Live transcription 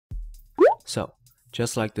So,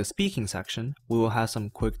 just like the speaking section, we will have some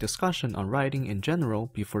quick discussion on writing in general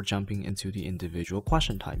before jumping into the individual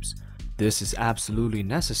question types. This is absolutely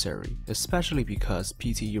necessary, especially because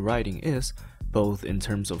PTE writing is, both in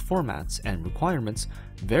terms of formats and requirements,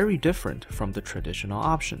 very different from the traditional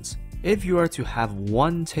options. If you are to have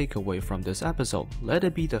one takeaway from this episode, let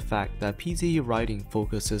it be the fact that PTE writing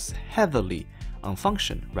focuses heavily on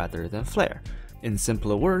function rather than flair. In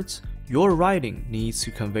simpler words, your writing needs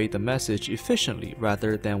to convey the message efficiently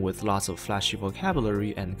rather than with lots of flashy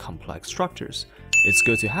vocabulary and complex structures. It's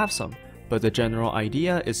good to have some, but the general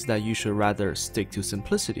idea is that you should rather stick to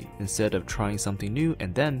simplicity instead of trying something new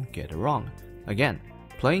and then get it wrong. Again,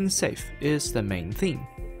 playing safe is the main theme.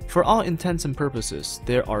 For all intents and purposes,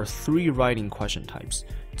 there are 3 writing question types.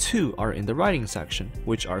 2 are in the writing section,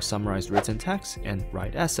 which are summarized written text and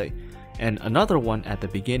write essay, and another one at the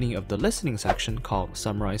beginning of the listening section called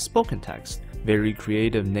summarized spoken text. Very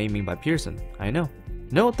creative naming by Pearson, I know.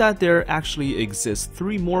 Note that there actually exists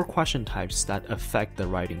 3 more question types that affect the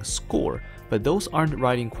writing score, but those aren't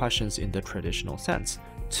writing questions in the traditional sense.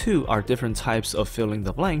 2 are different types of filling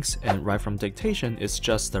the blanks, and write from dictation is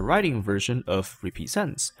just the writing version of repeat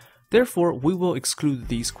sentence. Therefore, we will exclude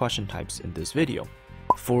these question types in this video.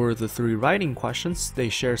 For the 3 writing questions, they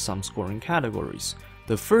share some scoring categories.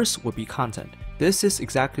 The first would be content. This is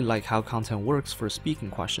exactly like how content works for speaking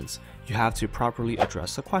questions. You have to properly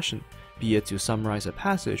address a question, be it to summarize a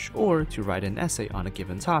passage or to write an essay on a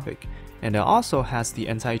given topic. And it also has the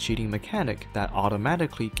anti-cheating mechanic that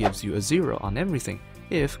automatically gives you a 0 on everything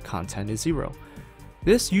if content is 0.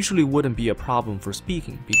 This usually wouldn't be a problem for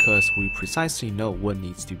speaking because we precisely know what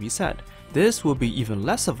needs to be said. This will be even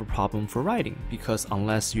less of a problem for writing because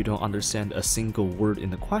unless you don't understand a single word in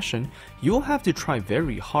the question, you'll have to try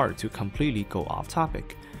very hard to completely go off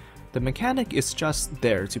topic. The mechanic is just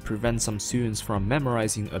there to prevent some students from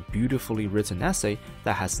memorizing a beautifully written essay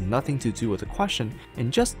that has nothing to do with the question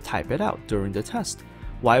and just type it out during the test.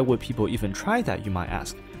 Why would people even try that, you might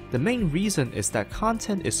ask? The main reason is that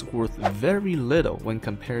content is worth very little when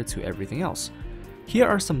compared to everything else. Here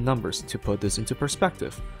are some numbers to put this into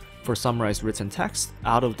perspective. For summarized written text,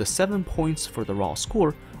 out of the 7 points for the raw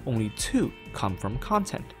score, only 2 come from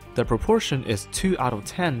content. The proportion is 2 out of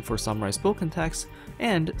 10 for summarized spoken text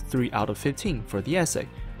and 3 out of 15 for the essay.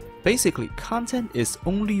 Basically, content is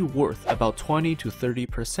only worth about 20 to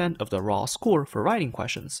 30% of the raw score for writing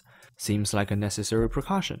questions. Seems like a necessary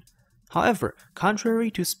precaution. However,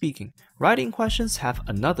 contrary to speaking, writing questions have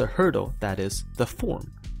another hurdle, that is, the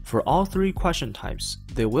form. For all 3 question types,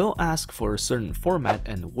 they will ask for a certain format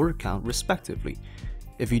and word count respectively.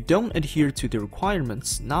 If you don't adhere to the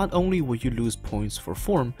requirements, not only will you lose points for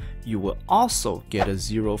form, you will also get a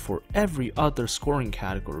 0 for every other scoring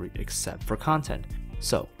category except for content.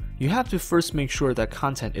 So, you have to first make sure that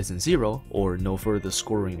content isn't 0 or no further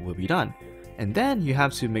scoring will be done. And then you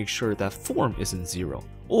have to make sure that form isn't 0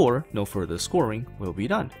 or no further scoring will be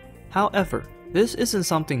done. However, this isn't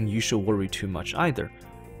something you should worry too much either.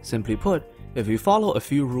 Simply put, if you follow a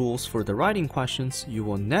few rules for the writing questions, you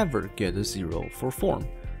will never get a 0 for form.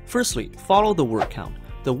 Firstly, follow the word count.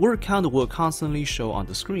 The word count will constantly show on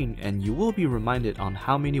the screen and you will be reminded on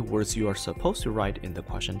how many words you are supposed to write in the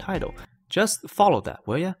question title. Just follow that,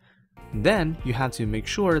 will ya? Then, you have to make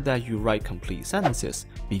sure that you write complete sentences.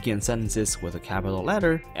 Begin sentences with a capital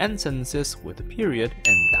letter, end sentences with a period,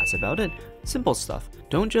 and that's about it. Simple stuff.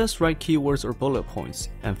 Don't just write keywords or bullet points,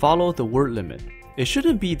 and follow the word limit. It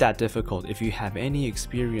shouldn't be that difficult if you have any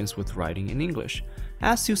experience with writing in English.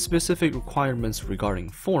 As to specific requirements regarding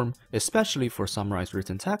form, especially for summarized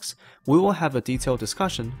written text, we will have a detailed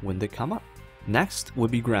discussion when they come up. Next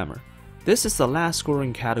would be grammar. This is the last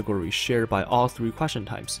scoring category shared by all 3 question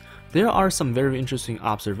types. There are some very interesting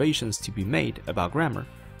observations to be made about grammar.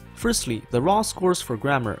 Firstly, the raw scores for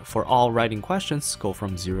grammar for all writing questions go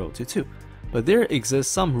from 0 to 2, but there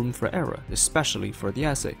exists some room for error, especially for the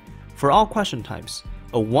essay. For all question types,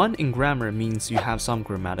 a 1 in grammar means you have some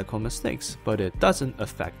grammatical mistakes, but it doesn't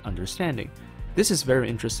affect understanding. This is very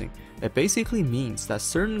interesting. It basically means that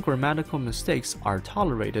certain grammatical mistakes are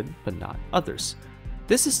tolerated, but not others.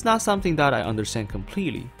 This is not something that I understand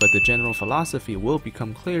completely, but the general philosophy will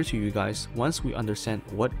become clear to you guys once we understand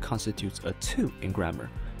what constitutes a 2 in grammar.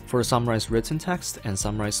 For summarized written text and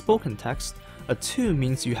summarized spoken text, a 2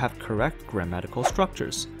 means you have correct grammatical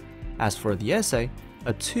structures. As for the essay,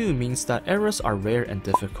 a 2 means that errors are rare and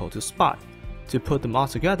difficult to spot. To put them all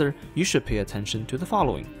together, you should pay attention to the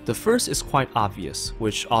following. The first is quite obvious,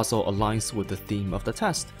 which also aligns with the theme of the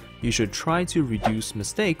test. You should try to reduce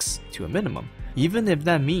mistakes to a minimum, even if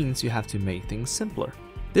that means you have to make things simpler.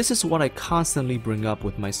 This is what I constantly bring up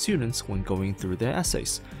with my students when going through their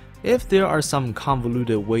essays. If there are some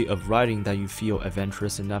convoluted way of writing that you feel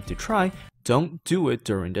adventurous enough to try, don't do it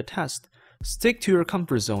during the test. Stick to your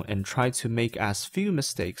comfort zone and try to make as few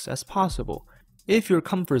mistakes as possible. If your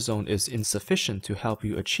comfort zone is insufficient to help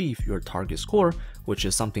you achieve your target score, which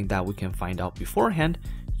is something that we can find out beforehand,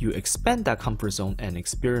 you expand that comfort zone and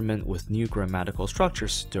experiment with new grammatical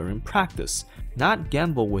structures during practice, not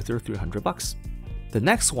gamble with your $300. The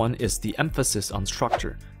next one is the emphasis on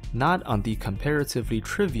structure, not on the comparatively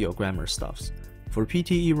trivial grammar stuffs. For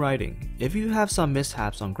PTE writing, if you have some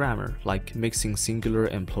mishaps on grammar, like mixing singular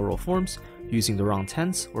and plural forms, using the wrong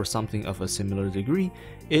tense, or something of a similar degree,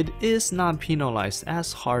 it is not penalized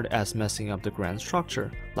as hard as messing up the grand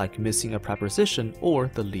structure, like missing a preposition or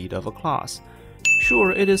the lead of a clause.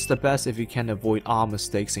 Sure, it is the best if you can avoid all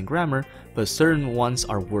mistakes in grammar, but certain ones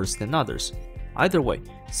are worse than others. Either way,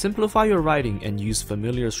 simplify your writing and use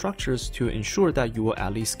familiar structures to ensure that you will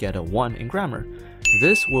at least get a 1 in grammar.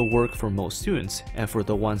 This will work for most students, and for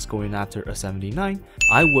the ones going after a 79,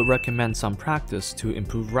 I would recommend some practice to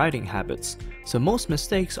improve writing habits, so most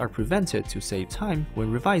mistakes are prevented to save time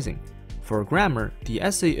when revising. For grammar, the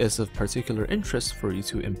essay is of particular interest for you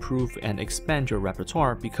to improve and expand your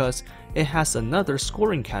repertoire because it has another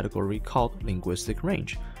scoring category called linguistic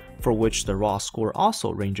range, for which the raw score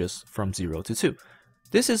also ranges from 0 to 2.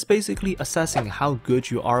 This is basically assessing how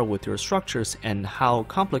good you are with your structures and how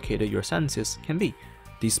complicated your sentences can be.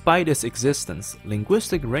 Despite its existence,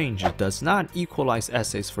 linguistic range does not equalize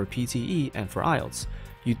essays for PTE and for IELTS.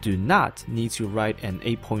 You do not need to write an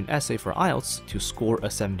 8-point essay for IELTS to score a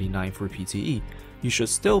 79 for PTE. You should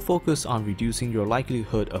still focus on reducing your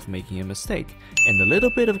likelihood of making a mistake, and a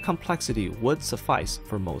little bit of complexity would suffice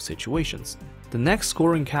for most situations. The next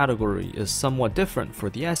scoring category is somewhat different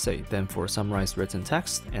for the essay than for summarized written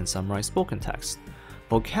text and summarized spoken text.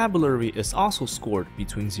 Vocabulary is also scored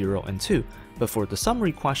between 0 and 2, but for the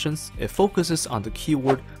summary questions, it focuses on the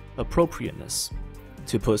keyword appropriateness.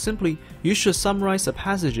 To put simply, you should summarize the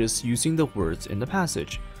passages using the words in the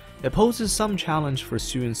passage. It poses some challenge for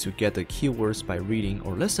students to get the keywords by reading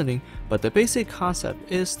or listening, but the basic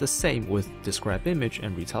concept is the same with describe image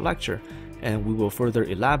and retell lecture, and we will further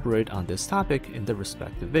elaborate on this topic in the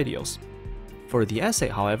respective videos. For the essay,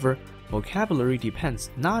 however, vocabulary depends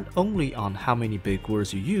not only on how many big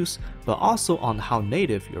words you use, but also on how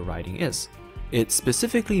native your writing is. It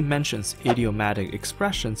specifically mentions idiomatic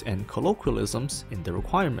expressions and colloquialisms in the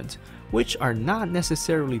requirement, which are not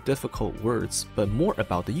necessarily difficult words, but more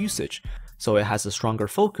about the usage, so it has a stronger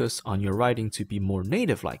focus on your writing to be more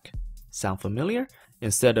native-like. Sound familiar?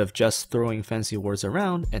 Instead of just throwing fancy words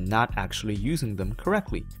around and not actually using them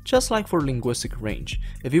correctly. Just like for linguistic range,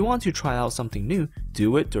 if you want to try out something new,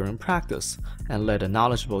 do it during practice, and let a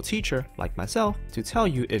knowledgeable teacher, like myself, to tell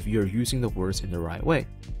you if you're using the words in the right way.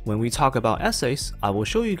 When we talk about essays, I will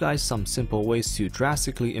show you guys some simple ways to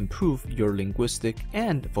drastically improve your linguistic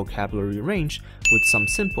and vocabulary range with some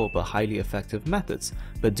simple but highly effective methods,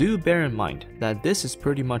 but do bear in mind that this is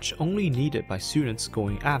pretty much only needed by students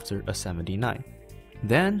going after a 79.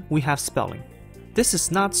 Then we have spelling. This is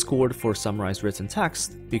not scored for summarized written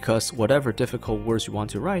text because whatever difficult words you want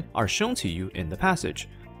to write are shown to you in the passage.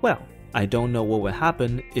 Well, I don't know what would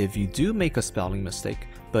happen if you do make a spelling mistake,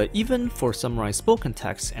 but even for summarized spoken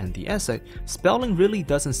text and the essay, spelling really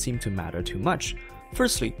doesn't seem to matter too much.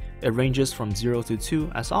 Firstly, it ranges from 0 to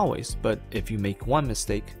 2 as always, but if you make one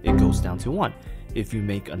mistake, it goes down to 1. If you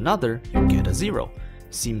make another, you get a 0.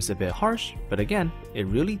 Seems a bit harsh, but again, it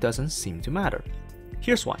really doesn't seem to matter.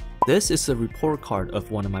 Here's why. This is a report card of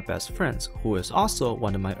one of my best friends, who is also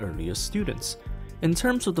one of my earliest students. In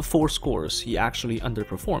terms of the 4 scores, he actually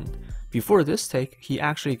underperformed. Before this take, he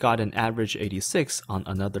actually got an average 86 on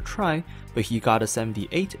another try, but he got a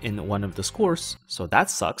 78 in one of the scores, so that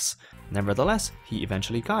sucks. Nevertheless, he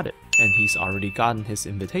eventually got it, and he's already gotten his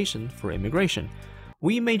invitation for immigration.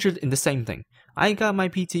 We majored in the same thing. I got my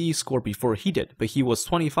PTE score before he did, but he was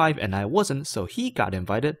 25 and I wasn't, so he got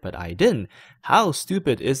invited, but I didn't. How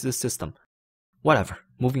stupid is this system? Whatever,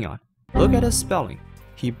 moving on. Look at his spelling.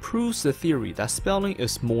 He proves the theory that spelling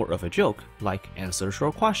is more of a joke, like answer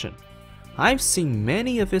short question. I've seen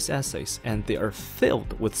many of his essays and they are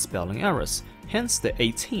filled with spelling errors, hence the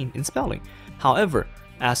 18 in spelling. However,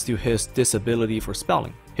 as to his disability for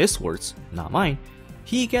spelling, his words, not mine,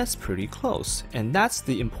 he gets pretty close, and that's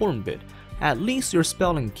the important bit. At least your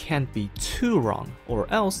spelling can't be too wrong,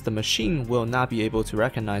 or else the machine will not be able to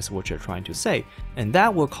recognize what you're trying to say, and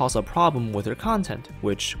that will cause a problem with your content,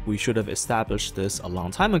 which we should have established this a long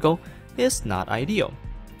time ago, is not ideal.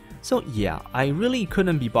 So yeah, I really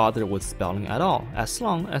couldn't be bothered with spelling at all, as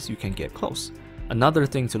long as you can get close. Another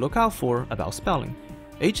thing to look out for about spelling.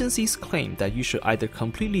 Agencies claim that you should either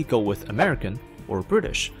completely go with American or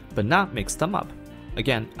British, but not mix them up.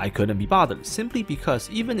 Again, I couldn't be bothered, simply because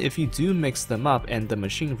even if you do mix them up and the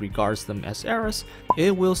machine regards them as errors,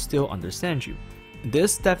 it will still understand you.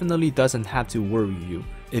 This definitely doesn't have to worry you.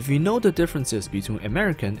 If you know the differences between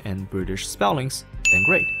American and British spellings, then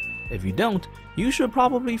great. If you don't, you should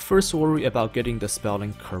probably first worry about getting the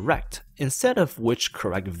spelling correct, instead of which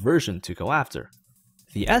correct version to go after.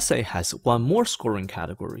 The essay has one more scoring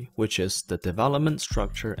category, which is the development,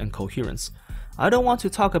 structure, and coherence. I don't want to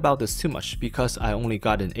talk about this too much because I only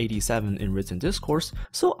got an 87 in written discourse,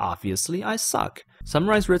 so obviously I suck.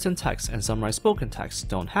 Summarized written text and summarized spoken text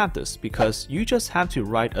don't have this because you just have to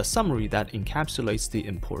write a summary that encapsulates the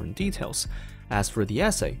important details. As for the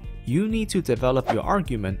essay, you need to develop your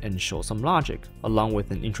argument and show some logic, along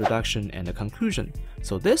with an introduction and a conclusion.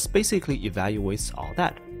 So this basically evaluates all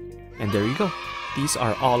that. And there you go. These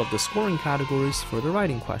are all of the scoring categories for the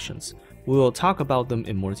writing questions. We will talk about them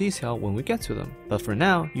in more detail when we get to them, but for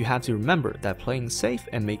now, you have to remember that playing safe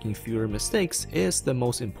and making fewer mistakes is the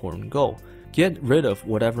most important goal. Get rid of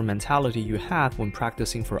whatever mentality you have when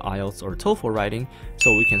practicing for IELTS or TOEFL writing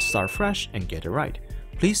so we can start fresh and get it right.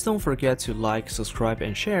 Please don't forget to like, subscribe,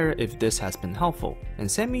 and share if this has been helpful,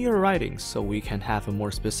 and send me your writings so we can have a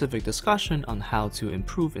more specific discussion on how to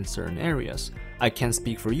improve in certain areas. I can't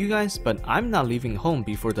speak for you guys, but I'm not leaving home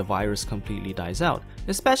before the virus completely dies out,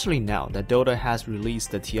 especially now that Dota has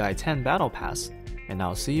released the TI-10 Battle Pass. And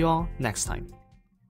I'll see you all next time.